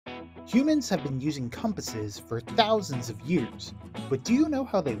Humans have been using compasses for thousands of years, but do you know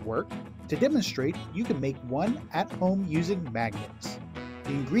how they work? To demonstrate, you can make one at home using magnets. The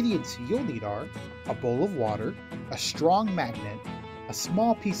ingredients you'll need are a bowl of water, a strong magnet, a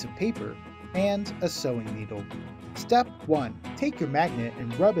small piece of paper, and a sewing needle. Step 1. Take your magnet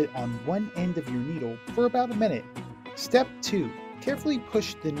and rub it on one end of your needle for about a minute. Step 2. Carefully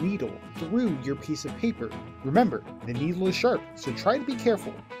push the needle through your piece of paper. Remember, the needle is sharp, so try to be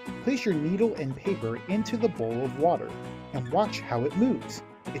careful. Place your needle and paper into the bowl of water and watch how it moves.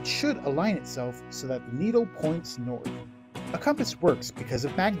 It should align itself so that the needle points north. A compass works because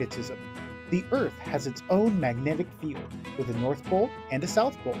of magnetism. The Earth has its own magnetic field with a north pole and a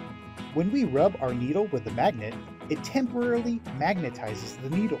south pole. When we rub our needle with a magnet, it temporarily magnetizes the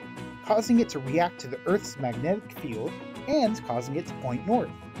needle, causing it to react to the Earth's magnetic field and causing it to point north.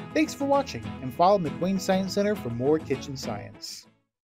 Thanks for watching, and follow McWane Science Center for more kitchen science.